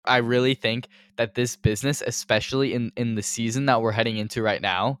I really think that this business, especially in the season that we're heading into right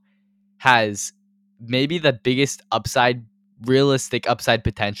now, has maybe the biggest realistic upside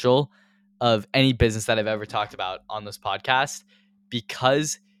potential of any business that I've ever talked about on this podcast,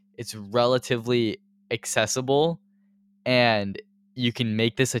 because it's relatively accessible and you can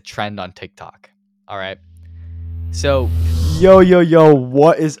make this a trend on TikTok. All right. So, Yo,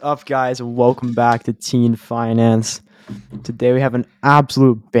 what is up, guys? Welcome back to Teen Finance. Today we have an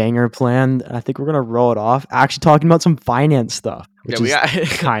absolute banger planned. I think we're going to roll it off. Actually talking about some finance stuff, which we is got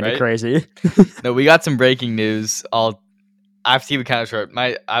kind of right? crazy. No, we got some breaking news. I have to keep it kind of short.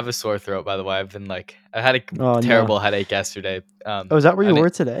 I have a sore throat, by the way. I had a Oh, terrible no. headache yesterday. Oh, is that where you were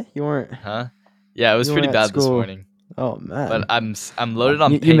today? You weren't Huh? Yeah, it was you pretty weren't at bad this school. morning. Oh, But man. I'm Well, loaded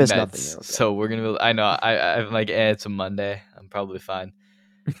on you pain missed nothing. meds, You're okay. so we're gonna. I know. I'm like, it's a Monday. I'm probably fine.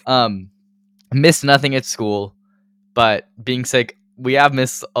 Missed nothing at school, but being sick, we have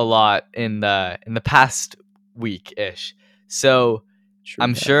missed a lot in the past week ish. So Sure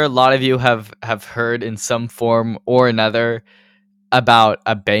I'm have. sure a lot of you have heard in some form or another about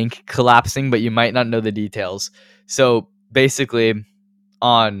a bank collapsing, but you might not know the details. So basically,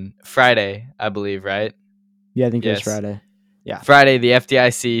 on Friday, I believe, right? Yeah, I think it was Yes. Friday. Yeah. Friday, the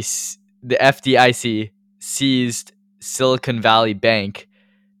FDIC seized Silicon Valley Bank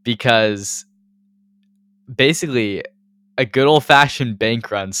because basically a good old fashioned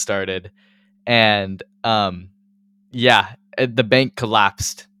bank run started, and the bank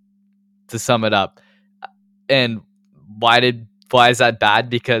collapsed. To sum it up, and why is that bad?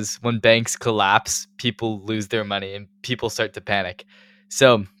 Because when banks collapse, people lose their money and people start to panic.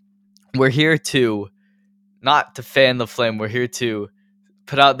 So we're here to not to fan the flame. We're here to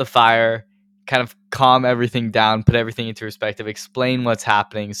put out the fire, kind of calm everything down, put everything into perspective, explain what's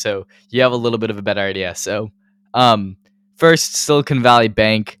happening so you have a little bit of a better idea. So, first, Silicon Valley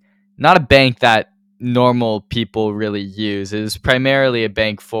Bank, not a bank that normal people really use. It is primarily a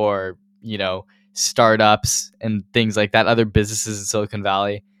bank for, startups and things like that, other businesses in Silicon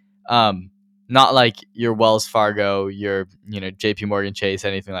Valley. Not like your Wells Fargo, your, JP Morgan Chase,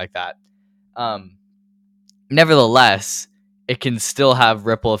 anything like that. Nevertheless, it can still have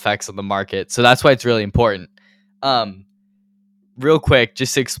ripple effects on the market. So that's why it's really important. Um, Real quick,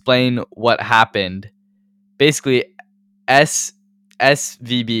 just to explain what happened. Basically, S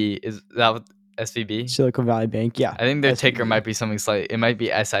SVB is that what, SVB? Silicon Valley Bank. Yeah. I think their ticker SVB. might be something slightly. It might be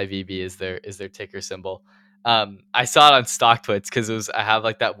SIVB is their ticker symbol. I saw it on StockTwits because I have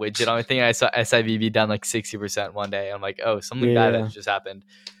like that widget on my thing, and I saw SIVB down like 60% one day. I'm like, oh, something bad Yeah. has just happened.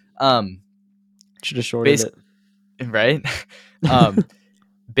 Um, Should have shorted bas- it. right?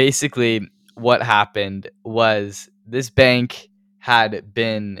 Basically, what happened was this bank had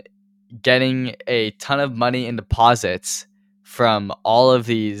been getting a ton of money in deposits from all of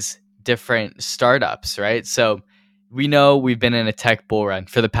these different startups, right? So we know we've been in a tech bull run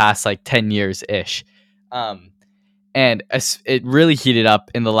for the past like 10 years ish. And it really heated up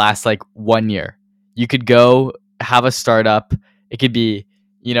in the last like 1 year. You could go have a startup. It could be,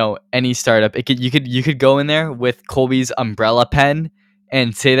 any startup. You could go in there with Colby's umbrella pen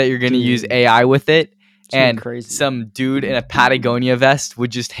and say that you're going to use Dude, AI with it, it's been and crazy. some dude in a Patagonia vest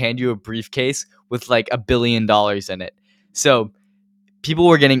would just hand you a briefcase with like $1 billion in it. So people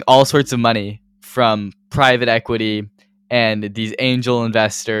were getting all sorts of money from private equity and these angel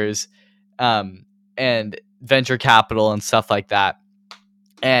investors, and venture capital and stuff like that.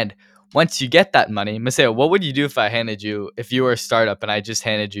 And once you get that money, Maseo, what would you do if you were a startup and I just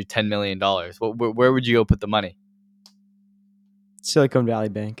handed you $10 million? Where would you go put the money? Silicon Valley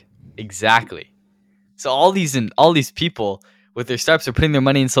Bank. Exactly. So all these people with their startups are putting their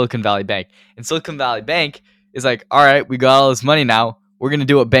money in Silicon Valley Bank. And Silicon Valley Bank is like, all right, we got all this money now. We're going to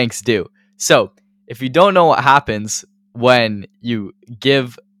do what banks do. So if you don't know what happens when you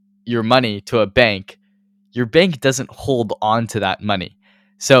give your money to a bank, your bank doesn't hold on to that money.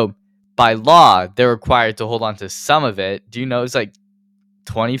 So by law, they're required to hold on to some of it. Do you know it's like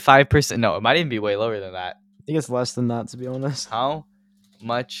 25%? No, it might even be way lower than that. I think it's less than that, to be honest. How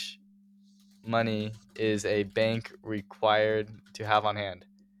much money is a bank required to have on hand?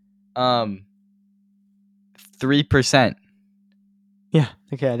 3%. Yeah.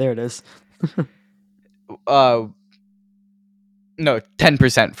 Okay, there it is. No,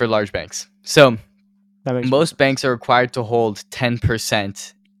 10% for large banks. So That makes most banks are required to hold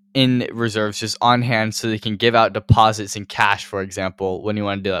 10% in reserves just on hand so they can give out deposits in cash, for example, when you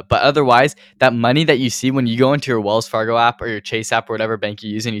want to do that. But otherwise, that money that you see when you go into your Wells Fargo app or your Chase app or whatever bank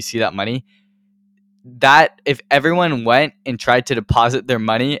you use and you see that money, that if everyone went and tried to deposit their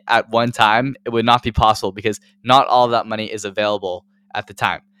money at one time, it would not be possible because not all of that money is available at the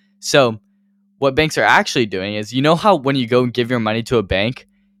time. So what banks are actually doing is, you know how when you go and give your money to a bank,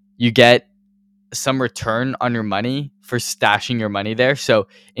 you get some return on your money for stashing your money there. So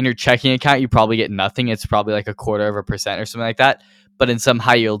in your checking account, you probably get nothing. It's probably like 0.25% or something like that. But in some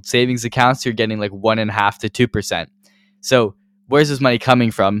high yield savings accounts, you're getting like 1.5 to 2%. So where's this money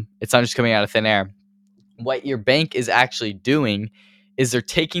coming from? It's not just coming out of thin air. What your bank is actually doing is they're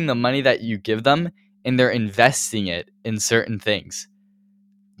taking the money that you give them and they're investing it in certain things.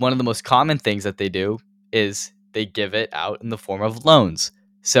 One of the most common things that they do is they give it out in the form of loans.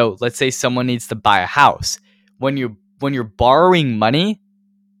 So let's say someone needs to buy a house. When you're borrowing money,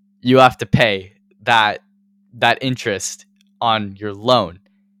 you have to pay that interest on your loan.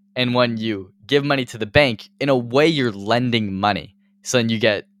 And when you give money to the bank, in a way you're lending money. So then you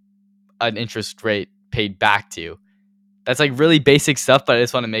get an interest rate paid back to you. That's like really basic stuff, but I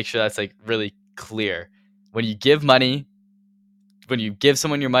just want to make sure that's like really clear. When you give money, when you give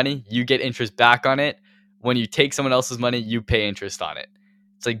someone your money, you get interest back on it. When you take someone else's money, you pay interest on it.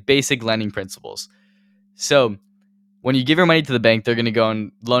 It's like basic lending principles. So when you give your money to the bank, they're going to go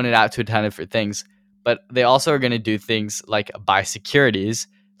and loan it out to a ton of different things. But they also are going to do things like buy securities,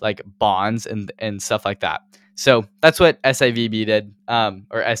 like bonds and stuff like that. So that's what SIVB did,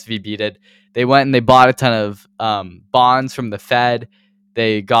 or SVB did. They went and they bought a ton of bonds from the Fed.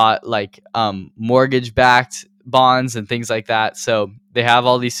 They got like mortgage backed bonds and things like that. So they have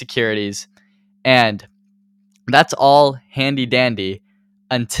all these securities, and that's all handy dandy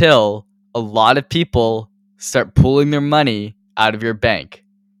until a lot of people start pulling their money out of your bank.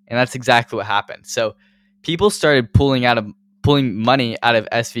 And that's exactly what happened. So people started pulling money out of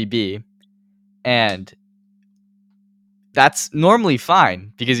SVB, and that's normally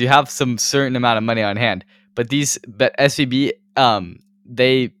fine because you have some certain amount of money on hand. But SVB,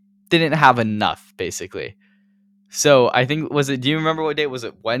 they didn't have enough basically. So I think, do you remember what day? Was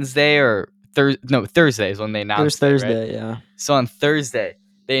it Wednesday or Thursday? No, Thursday is when they It was announced it, right? Thursday, yeah. So on Thursday,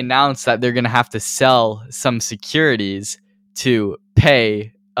 they announced that they're going to have to sell some securities to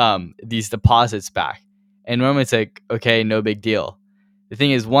pay these deposits back. And normally it's like, okay, no big deal. The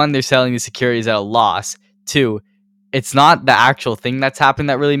thing is, one, they're selling these securities at a loss. Two, it's not the actual thing that's happened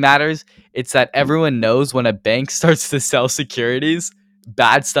that really matters. It's that everyone knows when a bank starts to sell securities,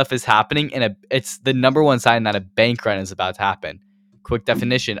 bad stuff is happening, and it's the number one sign that a bank run is about to happen. Quick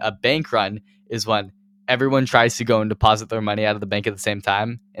definition: a bank run is when everyone tries to go and deposit their money out of the bank at the same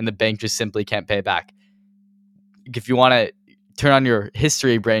time, and the bank just simply can't pay back. If you want to turn on your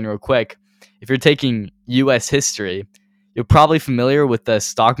history brain real quick, if you're taking U.S. history, you're probably familiar with the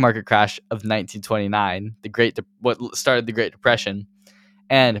stock market crash of 1929, what started the Great Depression.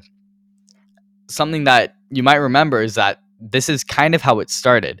 And something that you might remember is that this is kind of how it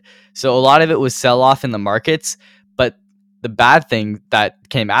started. So a lot of it was sell off in the markets, but the bad thing that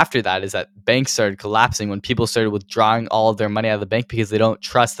came after that is that banks started collapsing when people started withdrawing all of their money out of the bank because they don't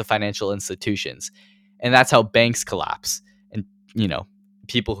trust the financial institutions. And that's how banks collapse. And,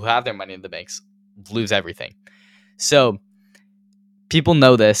 people who have their money in the banks lose everything. So people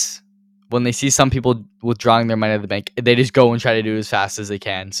know this. When they see some people withdrawing their money out of the bank, they just go and try to do it as fast as they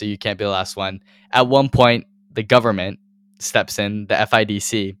can. So you can't be the last one. At one point, the government steps in, the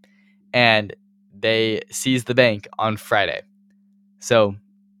FIDC, and they seize the bank on Friday. So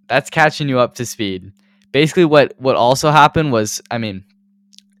that's catching you up to speed. Basically, what also happened was,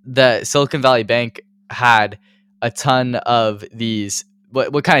 the Silicon Valley Bank had a ton of these.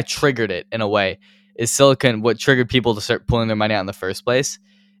 What kind of triggered it in a way is what triggered people to start pulling their money out in the first place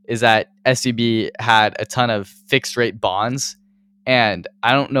is that SVB had a ton of fixed rate bonds. And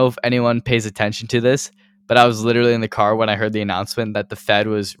I don't know if anyone pays attention to this, but I was literally in the car when I heard the announcement that the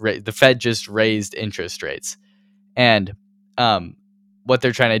Fed just raised interest rates. And what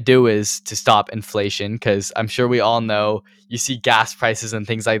they're trying to do is to stop inflation, because I'm sure we all know you see gas prices and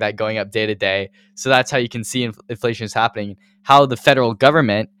things like that going up day to day. So that's how you can see inflation is happening. How the federal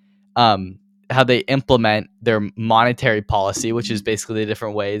government, how they implement their monetary policy, which is basically the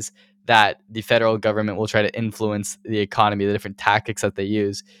different ways that the federal government will try to influence the economy, the different tactics that they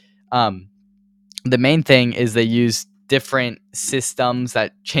use. The main thing is they use different systems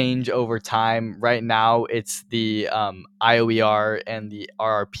that change over time. Right now, it's the IOER and the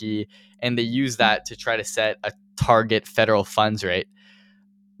RRP, and they use that to try to set a target federal funds rate.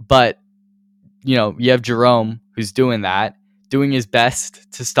 But, you have Jerome who's doing his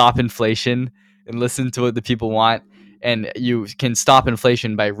best to stop inflation and listen to what the people want. And you can stop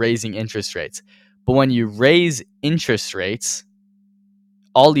inflation by raising interest rates. But when you raise interest rates,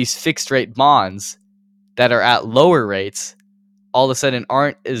 all these fixed rate bonds that are at lower rates all of a sudden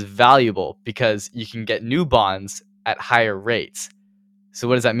aren't as valuable because you can get new bonds at higher rates. So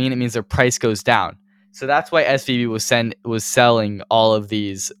what does that mean? It means their price goes down. So that's why SVB was selling all of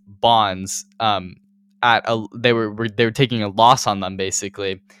these bonds they were taking a loss on them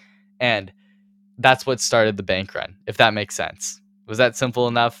basically, and that's what started the bank run. If that makes sense, was that simple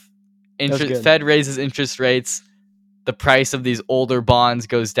enough? That was good. Fed raises interest rates, the price of these older bonds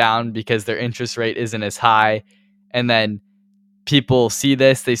goes down because their interest rate isn't as high, and then people see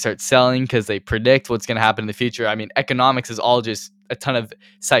this, they start selling because they predict what's going to happen in the future. I mean, economics is all just a ton of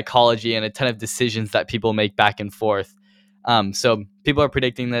psychology and a ton of decisions that people make back and forth. So people are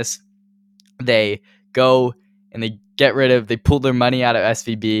predicting this. They go and they pull their money out of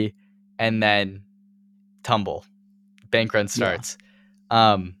SVB, and then tumble. Bank run starts.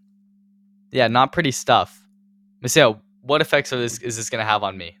 Yeah, not pretty stuff. Michelle, what effects is this going to have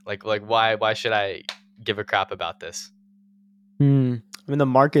on me? Like why should I give a crap about this? I mean, the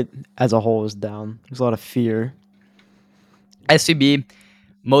market as a whole is down. There's a lot of fear. SVB,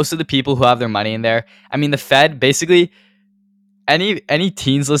 most of the people who have their money in there, I mean, the Fed basically, any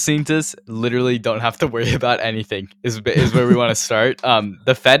teens listening to this literally don't have to worry about anything. Is where we want to start.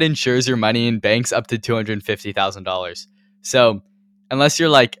 The Fed insures your money in banks up to $250,000. So unless you're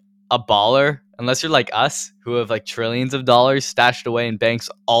like a baller, unless you're like us who have like trillions of dollars stashed away in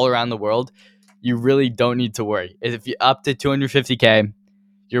banks all around the world, you really don't need to worry. If you up to 250K,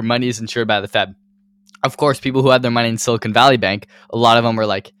 your money is insured by the Fed. Of course, people who had their money in Silicon Valley Bank, a lot of them were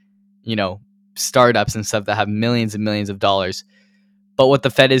like, startups and stuff that have millions and millions of dollars. But what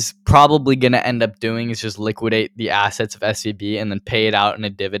the Fed is probably going to end up doing is just liquidate the assets of SVB and then pay it out in a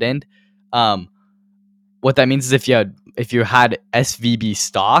dividend. What that means is if you had SVB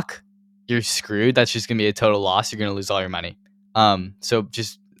stock, you're screwed. That's just going to be a total loss. You're going to lose all your money. So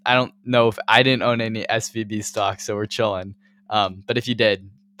just, I don't know if I didn't own any SVB stock, so we're chilling. But if you did,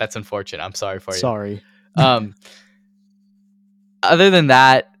 that's unfortunate. I'm sorry for you. Sorry. Other than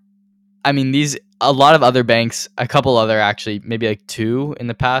that, I mean, a lot of other banks, a couple other actually, maybe like two in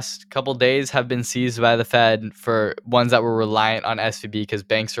the past couple days have been seized by the Fed for ones that were reliant on SVB because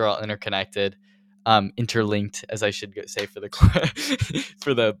banks are all interconnected, interlinked, as I should say for the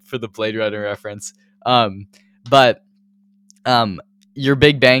for the Blade Runner reference. But your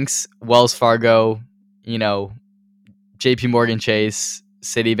big banks, Wells Fargo, JP Morgan Chase,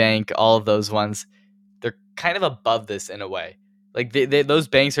 Citibank, all of those ones, they're kind of above this in a way. Like those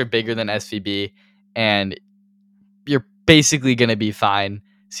banks are bigger than SVB, and you're basically going to be fine.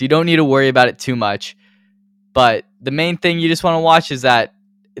 So you don't need to worry about it too much. But the main thing you just want to watch is that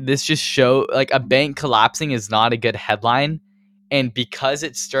this just like a bank collapsing is not a good headline. And because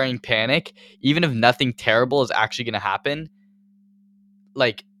it's stirring panic, even if nothing terrible is actually going to happen,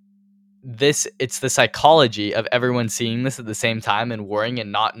 like it's the psychology of everyone seeing this at the same time and worrying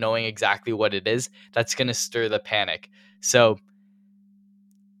and not knowing exactly what it is that's going to stir the panic. So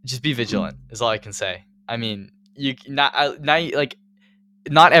just be vigilant is all I can say. I mean, not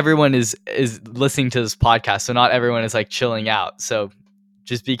everyone is listening to this podcast, so not everyone is like chilling out. So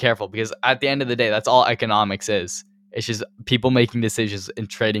just be careful, because at the end of the day, that's all economics is. It's just people making decisions and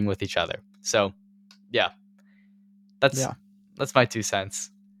trading with each other. So yeah, that's my 2 cents.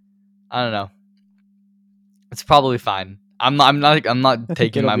 I don't know. It's probably fine. I'm not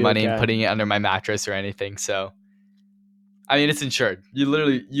taking my money and putting it under my mattress or anything. So I mean, it's insured.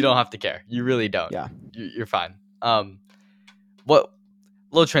 You don't have to care. You really don't. Yeah. You're fine. What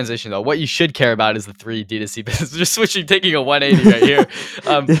little transition though. What you should care about is the 3 DTC business. Just taking a 180 right here.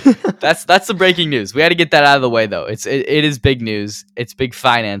 That's the breaking news. We had to get that out of the way though. It is big news. It's big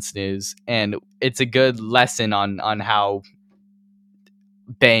finance news, and it's a good lesson on how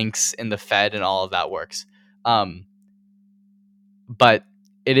banks and the Fed and all of that works. But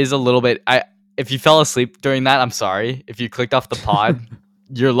it is a little bit. If you fell asleep during that, I'm sorry. If you clicked off the pod,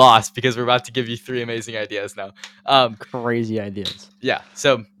 you're lost, because we're about to give you 3 amazing ideas now. Crazy ideas. Yeah.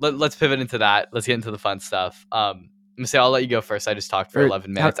 So let's pivot into that. Let's get into the fun stuff. Michelle, I'll let you go first. I just talked for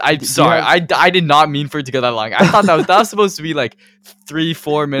 11 minutes. I'm sorry. I did not mean for it to go that long. I thought that was supposed to be like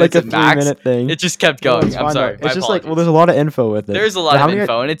 3-4 minutes like a at max. 3-minute thing. It just kept going. I'm sorry. It's just like, well, there's a lot of info with it. There's a lot of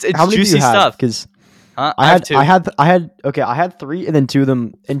info, and it's juicy stuff. Because I have 2. I had 3, and then 2 of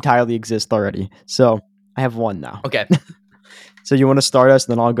them entirely exist already. So I have 1 now. Okay. So you want to start us,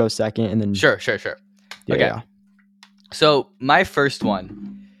 and then I'll go second, and then Sure. Yeah, Okay. Yeah. So my first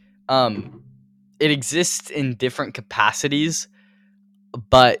one, it exists in different capacities,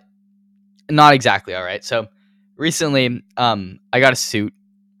 but not exactly. All right. So recently, I got a suit.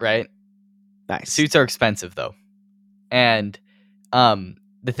 Right. Nice. Suits are expensive though, and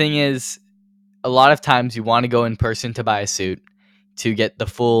the thing is, a lot of times you want to go in person to buy a suit to get the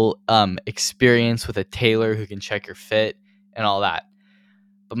full experience with a tailor who can check your fit and all that.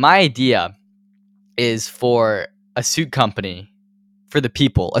 But my idea is for a suit company, for the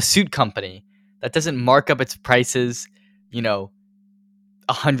people, a suit company that doesn't mark up its prices, you know,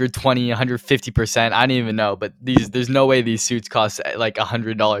 120, 150%. I don't even know, but there's no way these suits cost like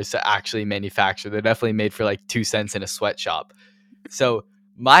 $100 to actually manufacture. They're definitely made for like 2 cents in a sweatshop. So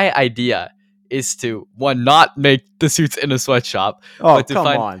my idea is to one, not make the suits in a sweatshop, Oh, but to come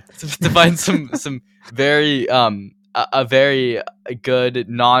find on. some very a very good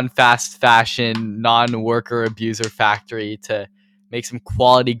non-fast fashion, non-worker abuser factory to make some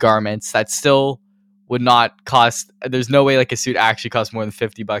quality garments that still would not cost. There's no way like a suit actually costs more than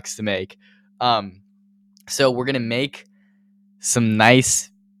 $50 to make. So we're gonna make some nice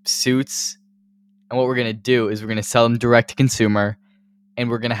suits, and what we're gonna do is we're gonna sell them direct to consumer, and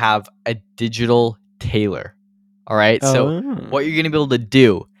we're gonna have a digital tailor. All right. So Oh. what you're gonna be able to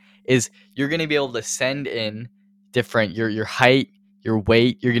do is you're gonna be able to send in different your height, your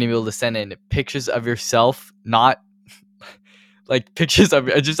weight. You're gonna be able to send in pictures of yourself, not like pictures of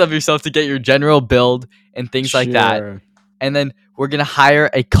just of yourself to get your general build and things like that. Sure. And then we're going to hire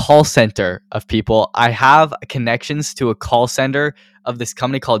a call center of people. I have connections to a call center of this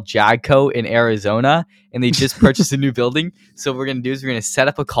company called Jagco in Arizona, and they just purchased a new building. So what we're going to do is we're going to set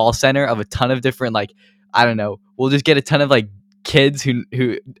up a call center of a ton of different, like, I don't know, we'll just get a ton of like kids who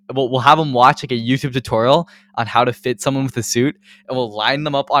we'll have them watch like a YouTube tutorial on how to fit someone with a suit, and we'll line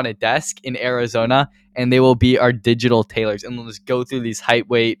them up on a desk in Arizona, and they will be our digital tailors, and we'll just go through these height,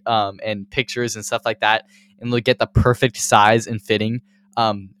 weight, and pictures and stuff like that, and we'll get the perfect size and fitting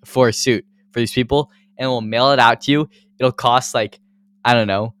for a suit for these people, and we'll mail it out to you. It'll cost like, I don't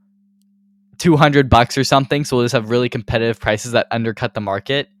know, $200 or something. So we'll just have really competitive prices that undercut the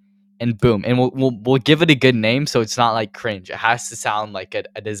market, and boom, and we'll give it a good name so it's not like cringe. It has to sound like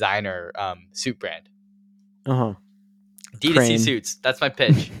a designer suit brand. Uh-huh. DTC Crane. suits. That's my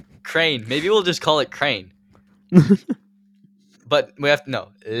pitch. Crane. Maybe we'll just call it Crane. But we have to know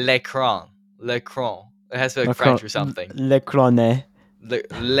l'écran. L'écran. It has to be like French or something. L'écran.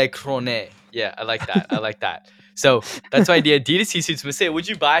 L'écran. Yeah, I like that. I like that. So that's my idea. DTC suits. Messiah, would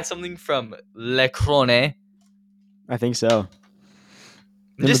you buy something from L'écran? I think so.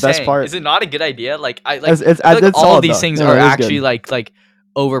 I'm And just the best saying, part is it not a good idea? Like I it's feel like it's all solid, of these though. things No, are it is actually good. like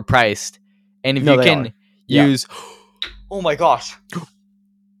overpriced. And if No, you they can are. Yeah. use oh my gosh.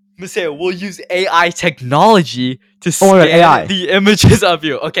 Messiah, we'll use AI technology to Oh my God, scan AI. the images of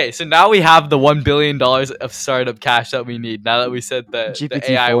you. Okay, so now we have the $1 billion of startup cash that we need. Now that we said the AI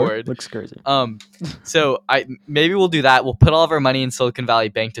GPT-4 word. looks crazy. So maybe we'll do that. We'll put all of our money in Silicon Valley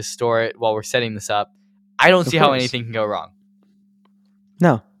Bank to store it while we're setting this up. I don't see how course. anything can go wrong.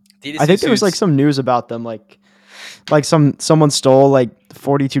 No. DTC I think there was like suits- some news about them, like someone stole like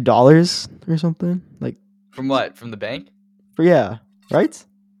 $42 or something. Like from what? From the bank? yeah, right?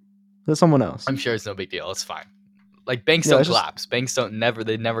 That's someone else. I'm sure it's no big deal. It's fine. Like banks No, don't it's just- collapse. Banks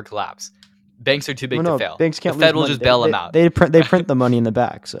they never collapse. Banks are too big no, to fail. banks can't The Fed lose will money. just bail them out. They print the money in the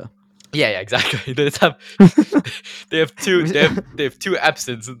back, so. Yeah, exactly. They just have they have two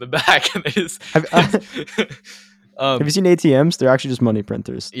Epsons in the back, and they just Have you seen ATMs? They're actually just money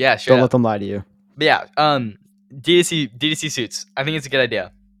printers. yeah, sure. Don't let them lie to you. But yeah, DTC suits. I think it's a good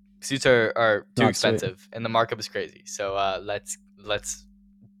idea. Suits are too Not sweet. expensive, and the markup is crazy. So let's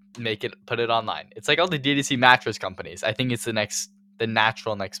put it online. It's like all the DTC mattress companies. I think it's the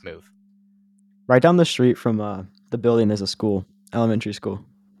natural next move. Right down the street from the building is a school, elementary school.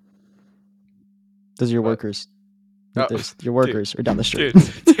 Those are your What? workers. Oh, Your workers are down the street.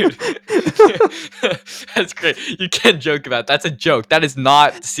 Dude. That's great. You can't joke about it. That's a joke. That is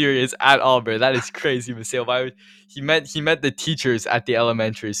not serious at all, bro. That is crazy, Masail. Why would he meant the teachers at the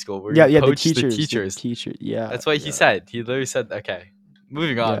elementary school. Where Yeah, he yeah, the poached teachers. The teachers. Yeah. That's what he yeah. said. He literally said, okay.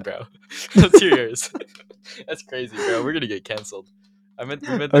 Moving on, Yeah. bro. Let's hear yours. That's crazy, bro. We're gonna get canceled. We meant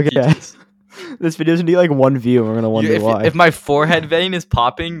the Okay. teachers. This video's gonna be like 1 view, and we're gonna wonder why. If my forehead vein is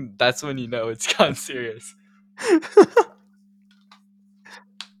popping, that's when you know it's gone serious.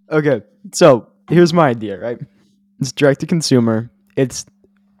 Okay, so here's my idea, right? It's direct to consumer.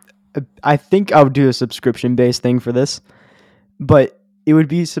 I think I would do a subscription based thing for this, but it would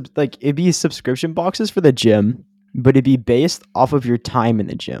be it'd be subscription boxes for the gym, but it'd be based off of your time in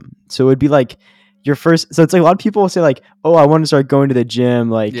the gym. So it'd be like your first. So it's like a lot of people will say like, "Oh, I want to start going to the gym.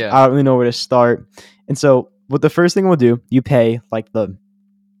 Like Yeah. I don't really know where to start." And so what the first thing we'll do, you pay like I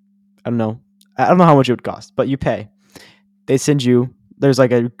don't know how much it would cost, but you pay. They send you. It's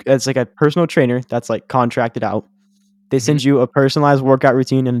like a personal trainer that's like contracted out. They send you a personalized workout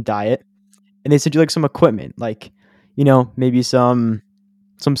routine and a diet, and they send you like some equipment, like maybe some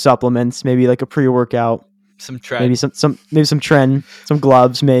supplements, maybe like a pre-workout, Some maybe tread. some tren, some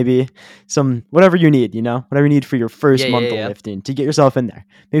gloves, maybe some whatever you need, whatever you need for your first Yeah, yeah, month of yeah. lifting to get yourself in there.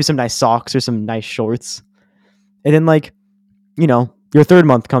 Maybe some nice socks or some nice shorts. And then your third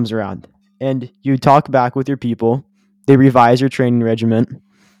month comes around and you talk back with your people. They revise your training regimen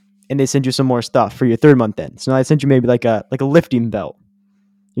and they send you some more stuff for your third month in. So now they send you maybe like a lifting belt.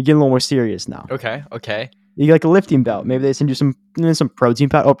 You're getting a little more serious now. Okay, okay. You get like a lifting belt. Maybe they send you some protein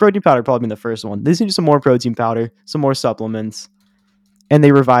powder. Oh, protein powder probably been the first one. They send you some more protein powder, some more supplements, and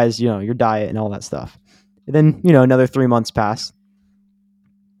they revise, your diet and all that stuff. And then, another 3 months pass.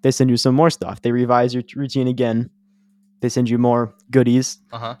 They send you some more stuff. They revise your routine again. They send you more goodies.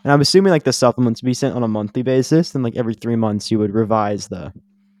 Uh-huh. And I'm assuming like the supplements be sent on a monthly basis. And like every 3 months you would revise the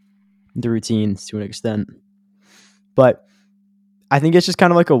routines to an extent. But I think it's just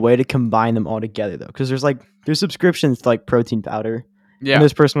kind of like a way to combine them all together though. Because there's subscriptions to like protein powder. Yeah. And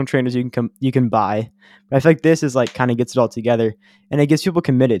there's personal trainers you can buy. But I feel like this is like kind of gets it all together. And it gets people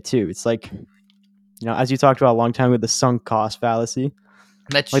committed too. It's like, as you talked about a long time with the sunk cost fallacy.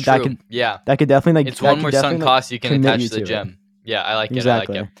 That's Like true. Yeah. that could definitely It's one more sunk cost you can commit attach you to the to it. gym. Yeah, I like it. I like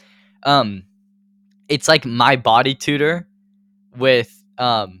Exactly. it. It's like my body tutor with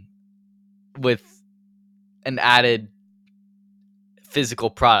an added physical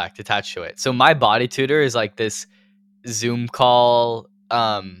product attached to it. So my body tutor is like this Zoom call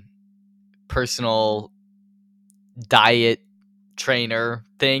personal diet trainer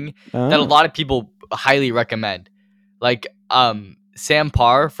thing that a lot of people highly recommend. Like Sam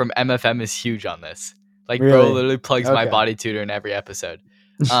Parr from MFM is huge on this. Like bro Really? literally plugs my Okay. body tutor in every episode.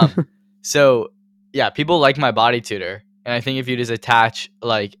 So yeah, people like my body tutor, and I think if you just attach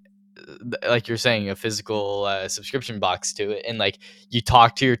like you're saying a physical subscription box to it, and like you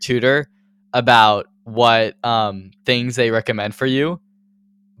talk to your tutor about what things they recommend for you,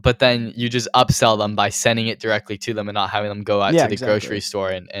 but then you just upsell them by sending it directly to them and not having them go out Yeah, to the grocery exactly. store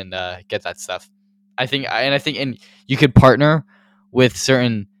and get that stuff. I think you could partner with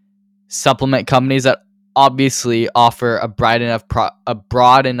certain supplement companies that obviously offer a broad enough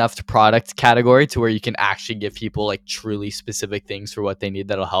product category to where you can actually give people like truly specific things for what they need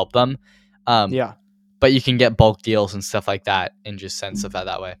that'll help them. Yeah. But you can get bulk deals and stuff like that and just send stuff out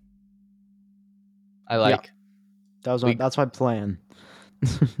that way. I like. That's my plan.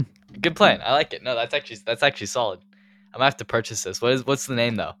 Good plan. I like it. No, that's actually solid. I'm gonna have to purchase this. What's the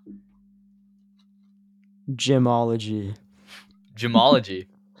name though? Gymology. Gemology.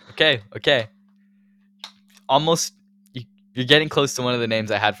 Okay. Almost. You're getting close to one of the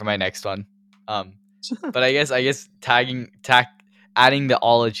names I had for my next one. But I guess adding the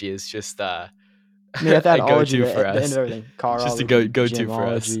ology is just You have to add a ology go-to at for the end us. of everything. It's just a Carology, go-to for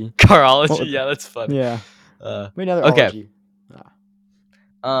us. gymology. Carology. Well, Yeah, that's funny. yeah. Wait, another Okay.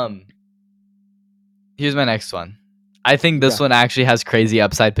 ology. Here's my next one. I think this Okay. one actually has crazy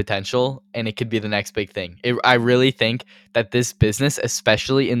upside potential, and it could be the next big thing. I really think that this business,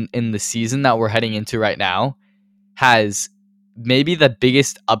 especially in the season that we're heading into right now, has maybe the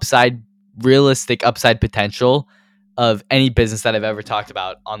biggest realistic upside potential of any business that I've ever talked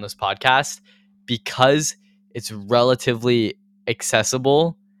about on this podcast, because it's relatively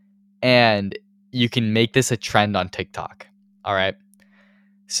accessible and you can make this a trend on TikTok. All right.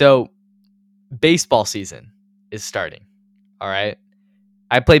 So baseball season is starting. All right.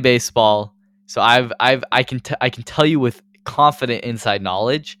 I play baseball, so I can tell you with confident inside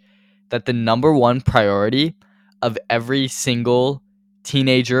knowledge that the number one priority of every single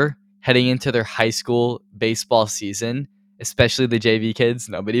teenager heading into their high school baseball season, especially the JV kids,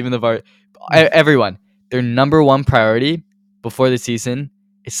 no, but even everyone, their number one priority before the season,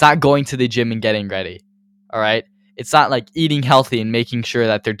 it's not going to the gym and getting ready. All right. It's not like eating healthy and making sure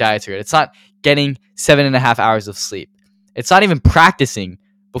that their diets are good. It's not getting 7.5 hours of sleep. It's not even practicing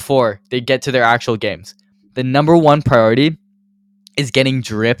before they get to their actual games. The number one priority is getting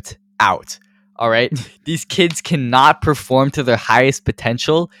dripped out. All right. These kids cannot perform to their highest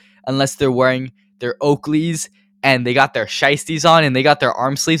potential unless they're wearing their Oakleys and they got their shiesties on and they got their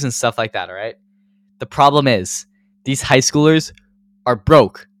arm sleeves and stuff like that. All right. The problem is these high schoolers are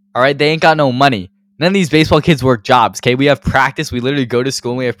broke. All right. They ain't got no money. None of these baseball kids work jobs. Okay. We have practice. We literally go to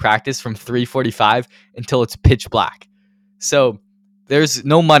school and we have practice from 3:45 until it's pitch black. So there's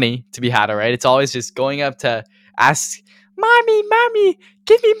no money to be had. All right. It's always just going up to ask, Mommy,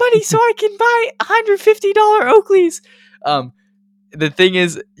 give me money so I can buy $150 Oakleys. The thing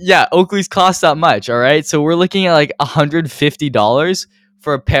is, yeah, Oakleys cost that much. All right. So we're looking at like $150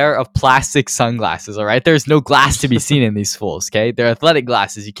 for a pair of plastic sunglasses. All right. There's no glass to be seen in these fools. Okay. They're athletic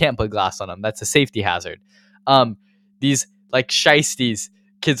glasses. You can't put glass on them. That's a safety hazard. These like shiesties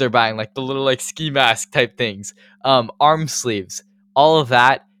kids are buying, like the little like ski mask type things, arm sleeves, all of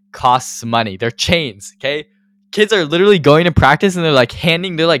that costs money. They're chains, okay? Kids are literally going to practice and they're like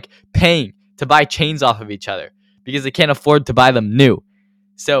paying to buy chains off of each other because they can't afford to buy them new.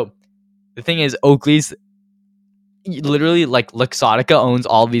 So the thing is, Oakley's literally like Luxottica owns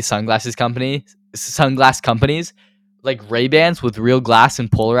all these sunglass companies. Like Ray-Bans with real glass and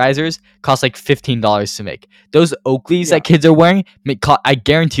polarizers cost like $15 to make. Those Oakleys Yeah. that kids are wearing, I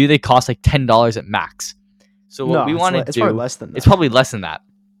guarantee you they cost like $10 at max. So what we No, want to it's probably do, less than it's that. probably less than that.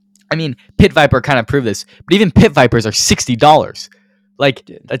 I mean, Pit Viper kind of proved this, but even Pit Vipers are $60. Like,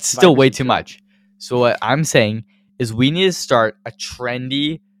 Dude, that's still Vipers way are too good. much. So what I'm saying is we need to start a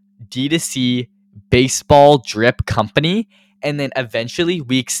trendy DTC baseball drip company, and then eventually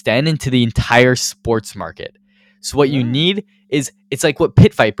we extend into the entire sports market. So what you need is, it's like what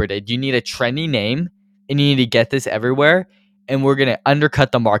Pit Viper did. You need a trendy name, and you need to get this everywhere. And we're going to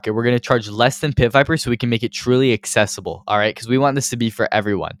undercut the market. We're going to charge less than Pit Viper so we can make it truly accessible. All right. Because we want this to be for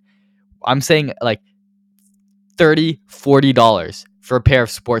everyone. I'm saying like $30, $40 for a pair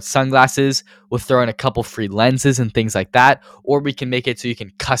of sports sunglasses. We'll throw in a couple free lenses and things like that. Or we can make it so you can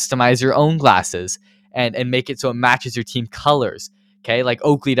customize your own glasses and make it so it matches your team colors. Okay, like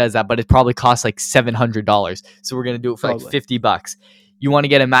Oakley does that, but it probably costs like $700. So we're gonna do it for like $50. You want to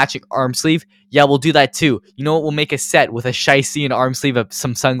get a matching arm sleeve? Yeah, we'll do that too. You know what? We'll make a set with a shiesty, an arm sleeve, of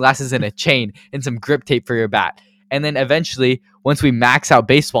some sunglasses, and a chain, and some grip tape for your bat. And then eventually, once we max out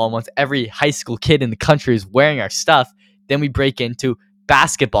baseball, and once every high school kid in the country is wearing our stuff, then we break into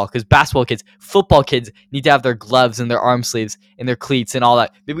basketball, because football kids need to have their gloves and their arm sleeves and their cleats and all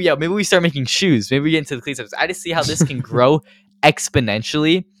that. Maybe we start making shoes. Maybe we get into the cleats. I just see how this can grow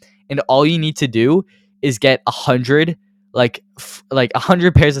exponentially, and all you need to do is get 100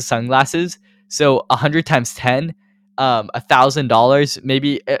 100 pairs of sunglasses. So 100 times 10, $1,000.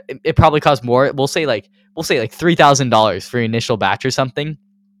 Maybe it probably costs more. We'll say like $3,000 for your initial batch or something.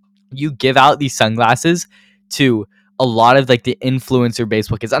 You give out these sunglasses to a lot of like the influencer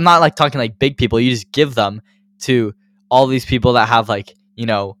baseball kids. I'm not like talking like big people. You just give them to all these people that have like,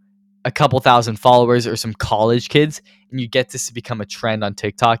 a couple thousand followers, or some college kids, and you get this to become a trend on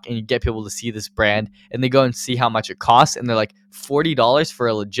TikTok, and you get people to see this brand, and they go and see how much it costs, and they're like, $40 for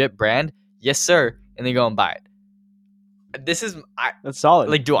a legit brand? Yes, sir. And they go and buy it. That's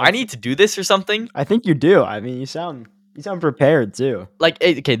solid. Like, I need to do this or something? I think you do. I mean, you sound prepared too. Like,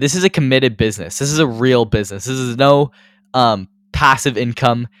 okay, this is a committed business. This is a real business. This is no passive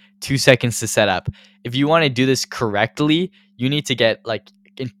income, 2 seconds to set up. If you want to do this correctly, you need to get like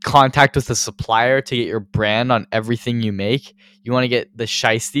in contact with a supplier to get your brand on everything you make. You want to get the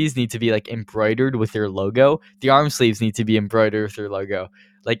shiesties need to be like embroidered with your logo. The arm sleeves need to be embroidered with your logo.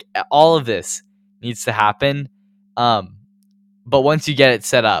 Like, all of this needs to happen. But once you get it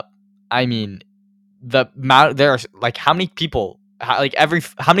set up, I mean, the amount there are like, how many people, how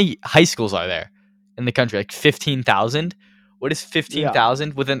many high schools are there in the country? Like 15,000. What is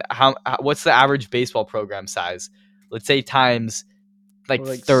 15,000 within what's the average baseball program size? Let's say times like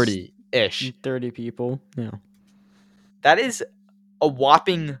 30 ish. 30 people. Yeah. That is a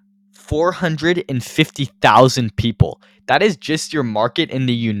whopping 450,000 people. That is just your market in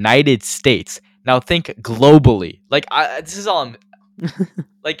the United States. Now think globally. Like, this is all I'm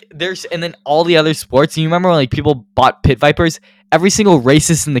like, and then all the other sports. You remember when like people bought Pit Vipers? Every single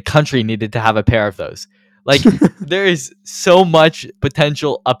racist in the country needed to have a pair of those. Like, there is so much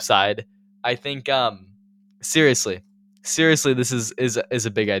potential upside. I think seriously, this is a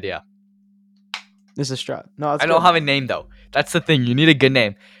big idea. This is strat. No, I don't have a name though. That's the thing. You need a good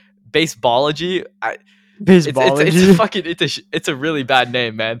name. Baseballology. Baseballology. It's a really bad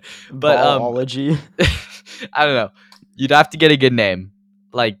name, man. But Ballology. I don't know. You'd have to get a good name.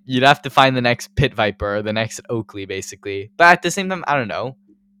 Like, you'd have to find the next Pit Viper or the next Oakley, basically. But at the same time, I don't know.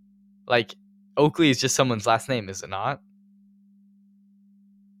 Like, Oakley is just someone's last name, is it not?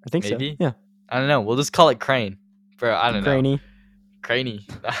 I think Maybe? so. Yeah. I don't know. We'll just call it Crane. I don't know. Craney.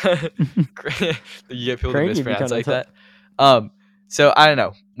 You get people to mispronounce like that. So I don't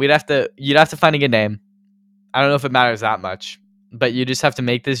know. You'd have to find a good name. I don't know if it matters that much, but you just have to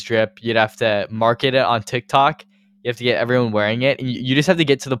make this drip. You'd have to market it on TikTok. You have to get everyone wearing it. And you just have to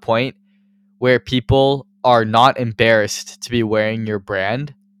get to the point where people are not embarrassed to be wearing your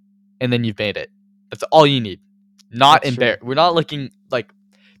brand, and then you've made it. That's all you need. Not embarrassed. We're not looking like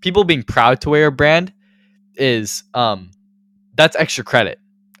people being proud to wear a brand is that's extra credit.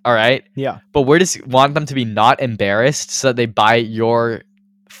 All right. Yeah. But we just want them to be not embarrassed so that they buy your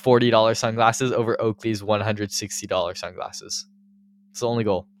 $40 sunglasses over Oakley's $160 sunglasses. It's the only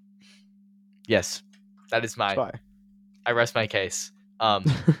goal. Yes. That is mine. I rest my case.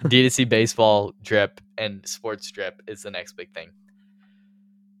 DTC baseball drip and sports drip is the next big thing.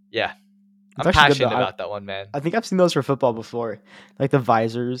 Yeah, It's I'm actually good though. passionate about that one, man. I think I've seen those for football before, like the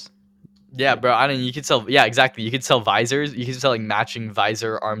visors. Yeah, bro. I mean, you could sell. Yeah, exactly. You could sell visors. You could sell like matching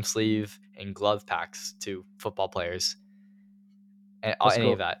visor, arm sleeve, and glove packs to football players. And Let's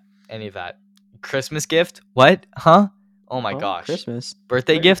any of go. that. Any of that. Christmas gift? What? Huh? Oh my Huh? gosh. Christmas.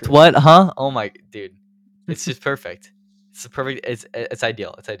 Birthday Merry gift? What? Christmas. Huh? Oh my dude. It's just perfect. It's a perfect. It's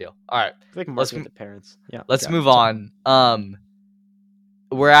ideal. It's ideal. All right. It's like Let's marketing to parents. Yeah. let's Okay. move So, on.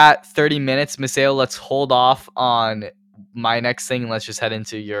 We're at 30 minutes, Maseo. Let's hold off on my next thing and let's just head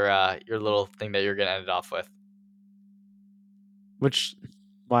into your little thing that you're gonna end it off with. which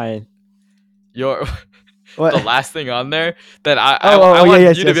my Your what? the last thing on there that I Yeah, want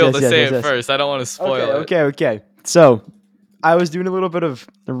yes, you to yes, be able yes, to yes, say yes, it yes. first. I don't want to spoil it. Okay. So I was doing a little bit of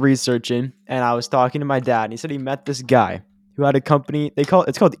researching, and I was talking to my dad, and he said he met this guy who had a company. It's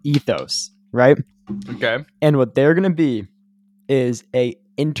called Ethos, right? Okay. And what they're gonna be is a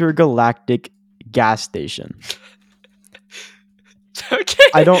intergalactic gas station. Okay.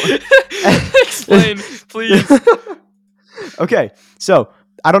 I don't explain, please. Okay, so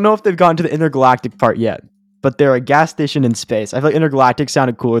I don't know if they've gotten to the intergalactic part yet, but they're a gas station in space. I feel like intergalactic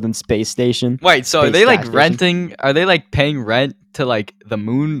sounded cooler than space station. Wait, so are Space they like gas station. renting? Are they like paying rent to like the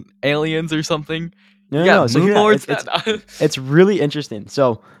moon aliens or something? You No. got So moon here, lords. it's really interesting.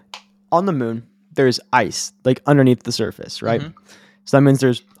 So on the moon, there's ice like underneath the surface, right? Mhm. So that means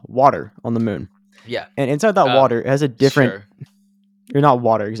there's water on the moon, Yeah. and inside that water, it has a different. Sure. Or not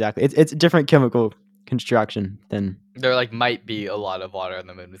water exactly. It's a different chemical construction than. There like might be a lot of water on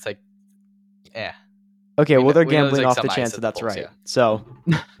the moon. It's like, yeah. Okay, well they're We know there's gambling like off the some ice chance at that the that's poles. right. Yeah. So,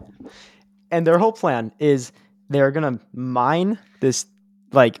 and their whole plan is they're gonna mine this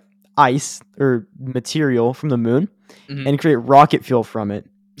like ice or material from the moon Mhm. and create rocket fuel from it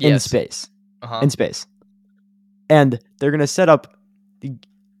in Yes. space. Uh-huh. In space, and they're gonna set up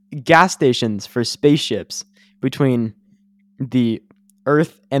gas stations for spaceships between the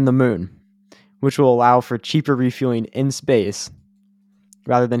Earth and the moon, which will allow for cheaper refueling in space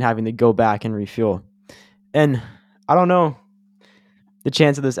rather than having to go back and refuel. And I don't know the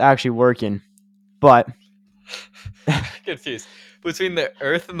chance of this actually working, but Confused. Between the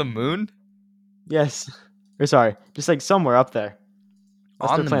Earth and the moon? yes, or sorry, just like somewhere up there.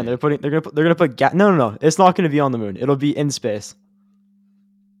 That's On their the plan. moon. They're gonna put gas. No. It's not gonna be on the moon. It'll be in space.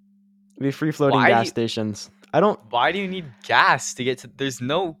 It'll be free floating Why do gas you, stations. I don't. why do you need gas to get to there's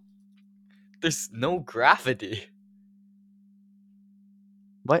no gravity.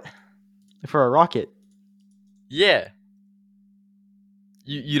 What for a rocket? Yeah.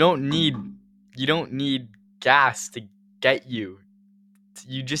 You don't need gas to get you.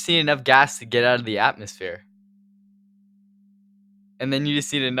 You just need enough gas to get out of the atmosphere. And then you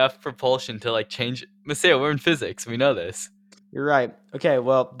just need enough propulsion to like change. Maseo, we're in physics. We know this. You're right. Okay,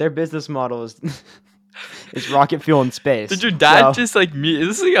 well, their business model is is rocket fuel in space. Did your dad So just like me? Is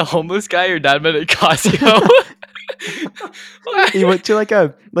this like a homeless guy your dad met at Costco? he went to like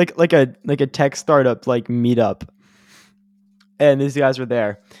a tech startup like meetup, and these guys were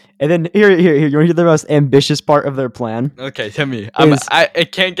there. And then here. You want to hear the most ambitious part of their plan? Okay, tell me. Is-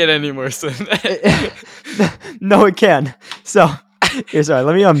 It can't get any worse than that. No, it can. So here, sorry.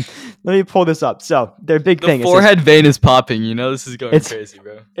 Let me pull this up. So their big The thing forehead vein is popping. You know this is going crazy,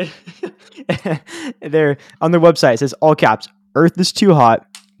 bro. they're on their website. It says all caps: Earth is too hot.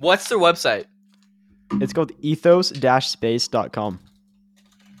 What's their website? It's called ethos-space.com.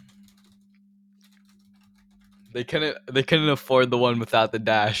 They couldn't afford the one without the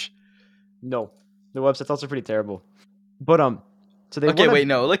dash. No, the website's also pretty terrible. But so they Okay, wanna, wait,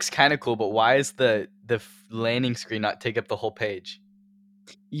 no, it looks kind of cool, but why is the landing screen not take up the whole page?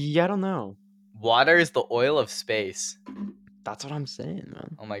 Yeah, I don't know. Water is the oil of space. That's what I'm saying,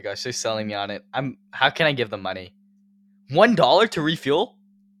 man. Oh my gosh, they're selling me on it. How can I give them money? $1 to refuel?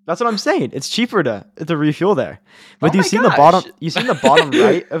 That's what I'm saying. It's cheaper to refuel there. But Oh do you my see the gosh. bottom? You see the bottom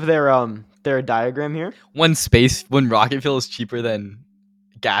right of their diagram here? When rocket fuel is cheaper than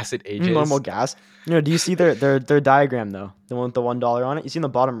gas at AJ's. Normal gas. Do you see their diagram though? The one with the $1 on it. You see in the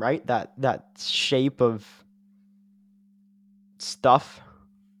bottom right that shape of stuff?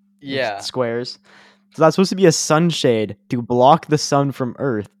 Yeah. Squares. So that's supposed to be a sunshade to block the sun from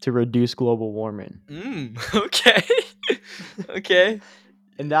Earth to reduce global warming. Okay. Okay.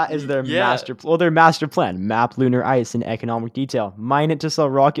 And that is their Yeah. their master plan. Map lunar ice in economic detail. Mine it to sell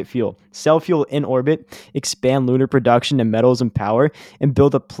rocket fuel. Sell fuel in orbit. Expand lunar production and metals and power. And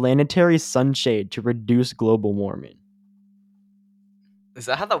build a planetary sunshade to reduce global warming. Is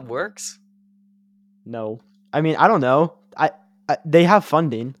that how that works? No. I mean, I don't know. They have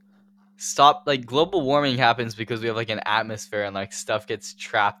funding. Stop. Like, global warming happens because we have like an atmosphere and like stuff gets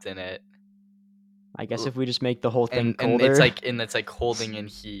trapped in it. I guess if we just make the whole thing And colder. it's like holding in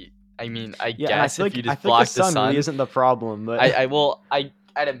heat. I mean, I Yeah, and guess if you I just feel like the block the sun really sun, isn't the problem, but I'd could you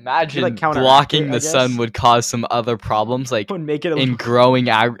like imagine counteract it, blocking I the sun guess? would cause some other problems, like Would make it a in little growing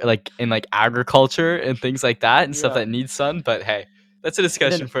like in like agriculture and things like that and stuff yeah. that needs sun. But hey, that's a And then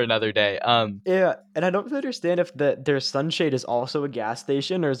discussion for another day. yeah, and I don't understand if their sunshade is also a gas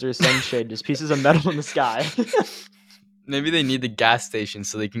station or is their sunshade just pieces of metal in the sky. Maybe they need the gas station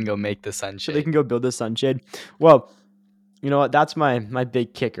so they can go make the So they sunshade. can go build the sunshade. Well, you know what? That's my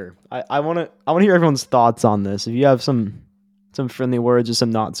big kicker. I wanna hear everyone's thoughts on this. If you have some friendly words or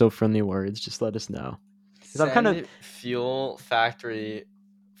some not so friendly words, just let us know. Because I'm kind of Send fuel factory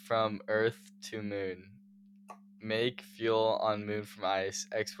from Earth to Moon. Make fuel on Moon from ice.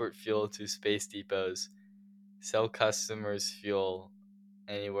 Export fuel to space depots. Sell customers fuel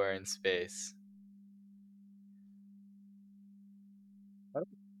anywhere in space.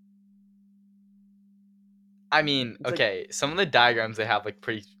 I mean, it's like okay, some of the diagrams they have like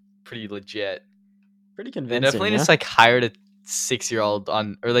pretty legit. pretty They convincing, definitely yeah. just like hired a 6-year-old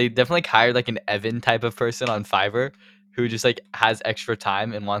on, or they definitely like hired like an Evan type of person on Fiverr who just like has extra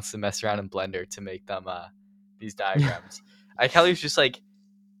time and wants to mess around in Blender to make them these diagrams. I like how there's just like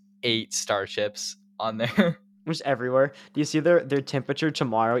 8 starships on there. Just everywhere. Do you see their temperature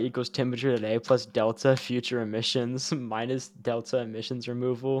tomorrow equals temperature today plus delta future emissions minus delta emissions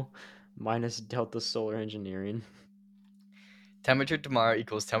removal minus delta solar engineering? Temperature tomorrow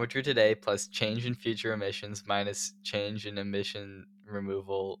equals temperature today plus change in future emissions minus change in emission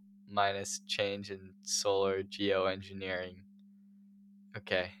removal minus change in solar geoengineering.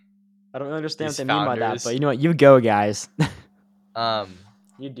 Okay. I don't understand what These they mean by that, but founders. you know what? You go, guys. Um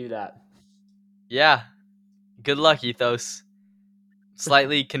You do that. yeah, good luck, Ethos.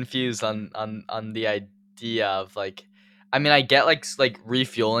 Slightly confused on the idea of like, I mean, I get like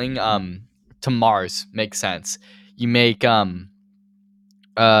refueling to Mars makes sense. You make a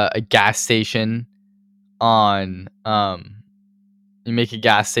gas station on you make a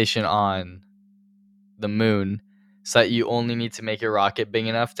gas station on the moon so that you only need to make your rocket big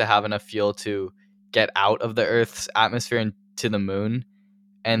enough to have enough fuel to get out of the Earth's atmosphere and to the moon,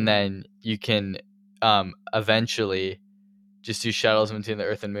 and then you can eventually just do shuttles between the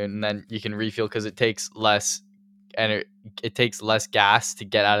Earth and Moon, and then you can refuel because it takes less and it takes less gas to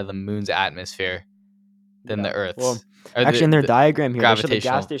get out of the moon's atmosphere than the Yeah. Well, Earth's, or actually, in their the diagram here, they show the gas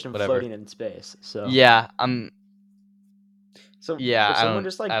gravitational station whatever. floating in space. So, Yeah, so yeah, if someone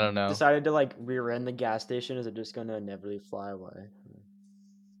just like I don't know. decided to like rear-end the gas station, is it just gonna inevitably fly away?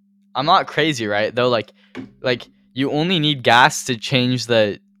 I'm not crazy, right? Though, like you only need gas to change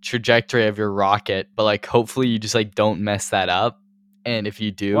the trajectory of your rocket, but like hopefully you just like don't mess that up. And if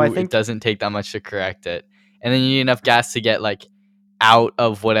you Well, I do, it think doesn't take that much to correct it. And then you need enough gas to get like out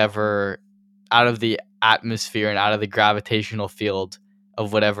of whatever, out of the atmosphere and out of the gravitational field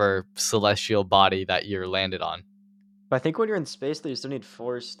of whatever celestial body that you're landed on. But I think when you're in space, though, you still need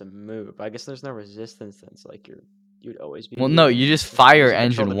force to move. I guess there's no resistance then. It's like you'd always be Well, no, you moving. just As long as fire you control the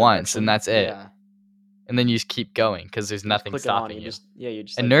engine once and direction. that's it. Yeah. And then you just keep going because there's You just nothing click it on. stopping you. You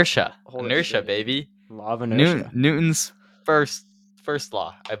just like Inertia, hold it inertia, steady. baby. Law of inertia. Newton's first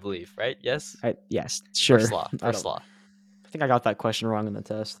law, I believe, right? Yes, Yes, sure. first law. I think I got that question wrong in the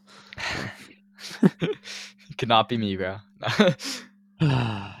test. Could not be me, bro.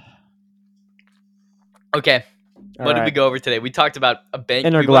 All Okay, what did we right. go over today? We talked about a bank.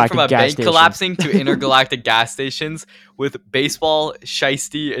 We went from Intergalactic a gas bank stations. collapsing to intergalactic gas stations with baseball,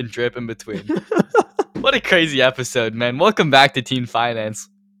 shiesty, and drip in between. What a crazy episode, man. Welcome back to Teen Finance.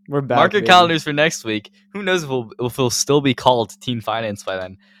 We're back. Mark your baby. calendars for next week. Who knows if we'll still be called Teen Finance by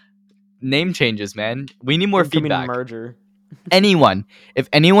then. Name changes, man. We need more Incoming feedback. merger. If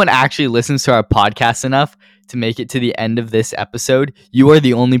anyone actually listens to our podcast enough to make it to the end of this episode, you are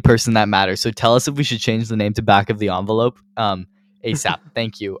the only person that matters. So tell us if we should change the name to Back of the Envelope ASAP.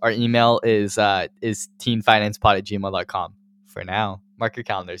 Thank you. Our email is teenfinancepod@gmail.com. For now, mark your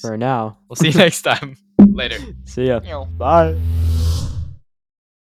calendars. For now. We'll see you next time. Later. See ya. Meow. Bye.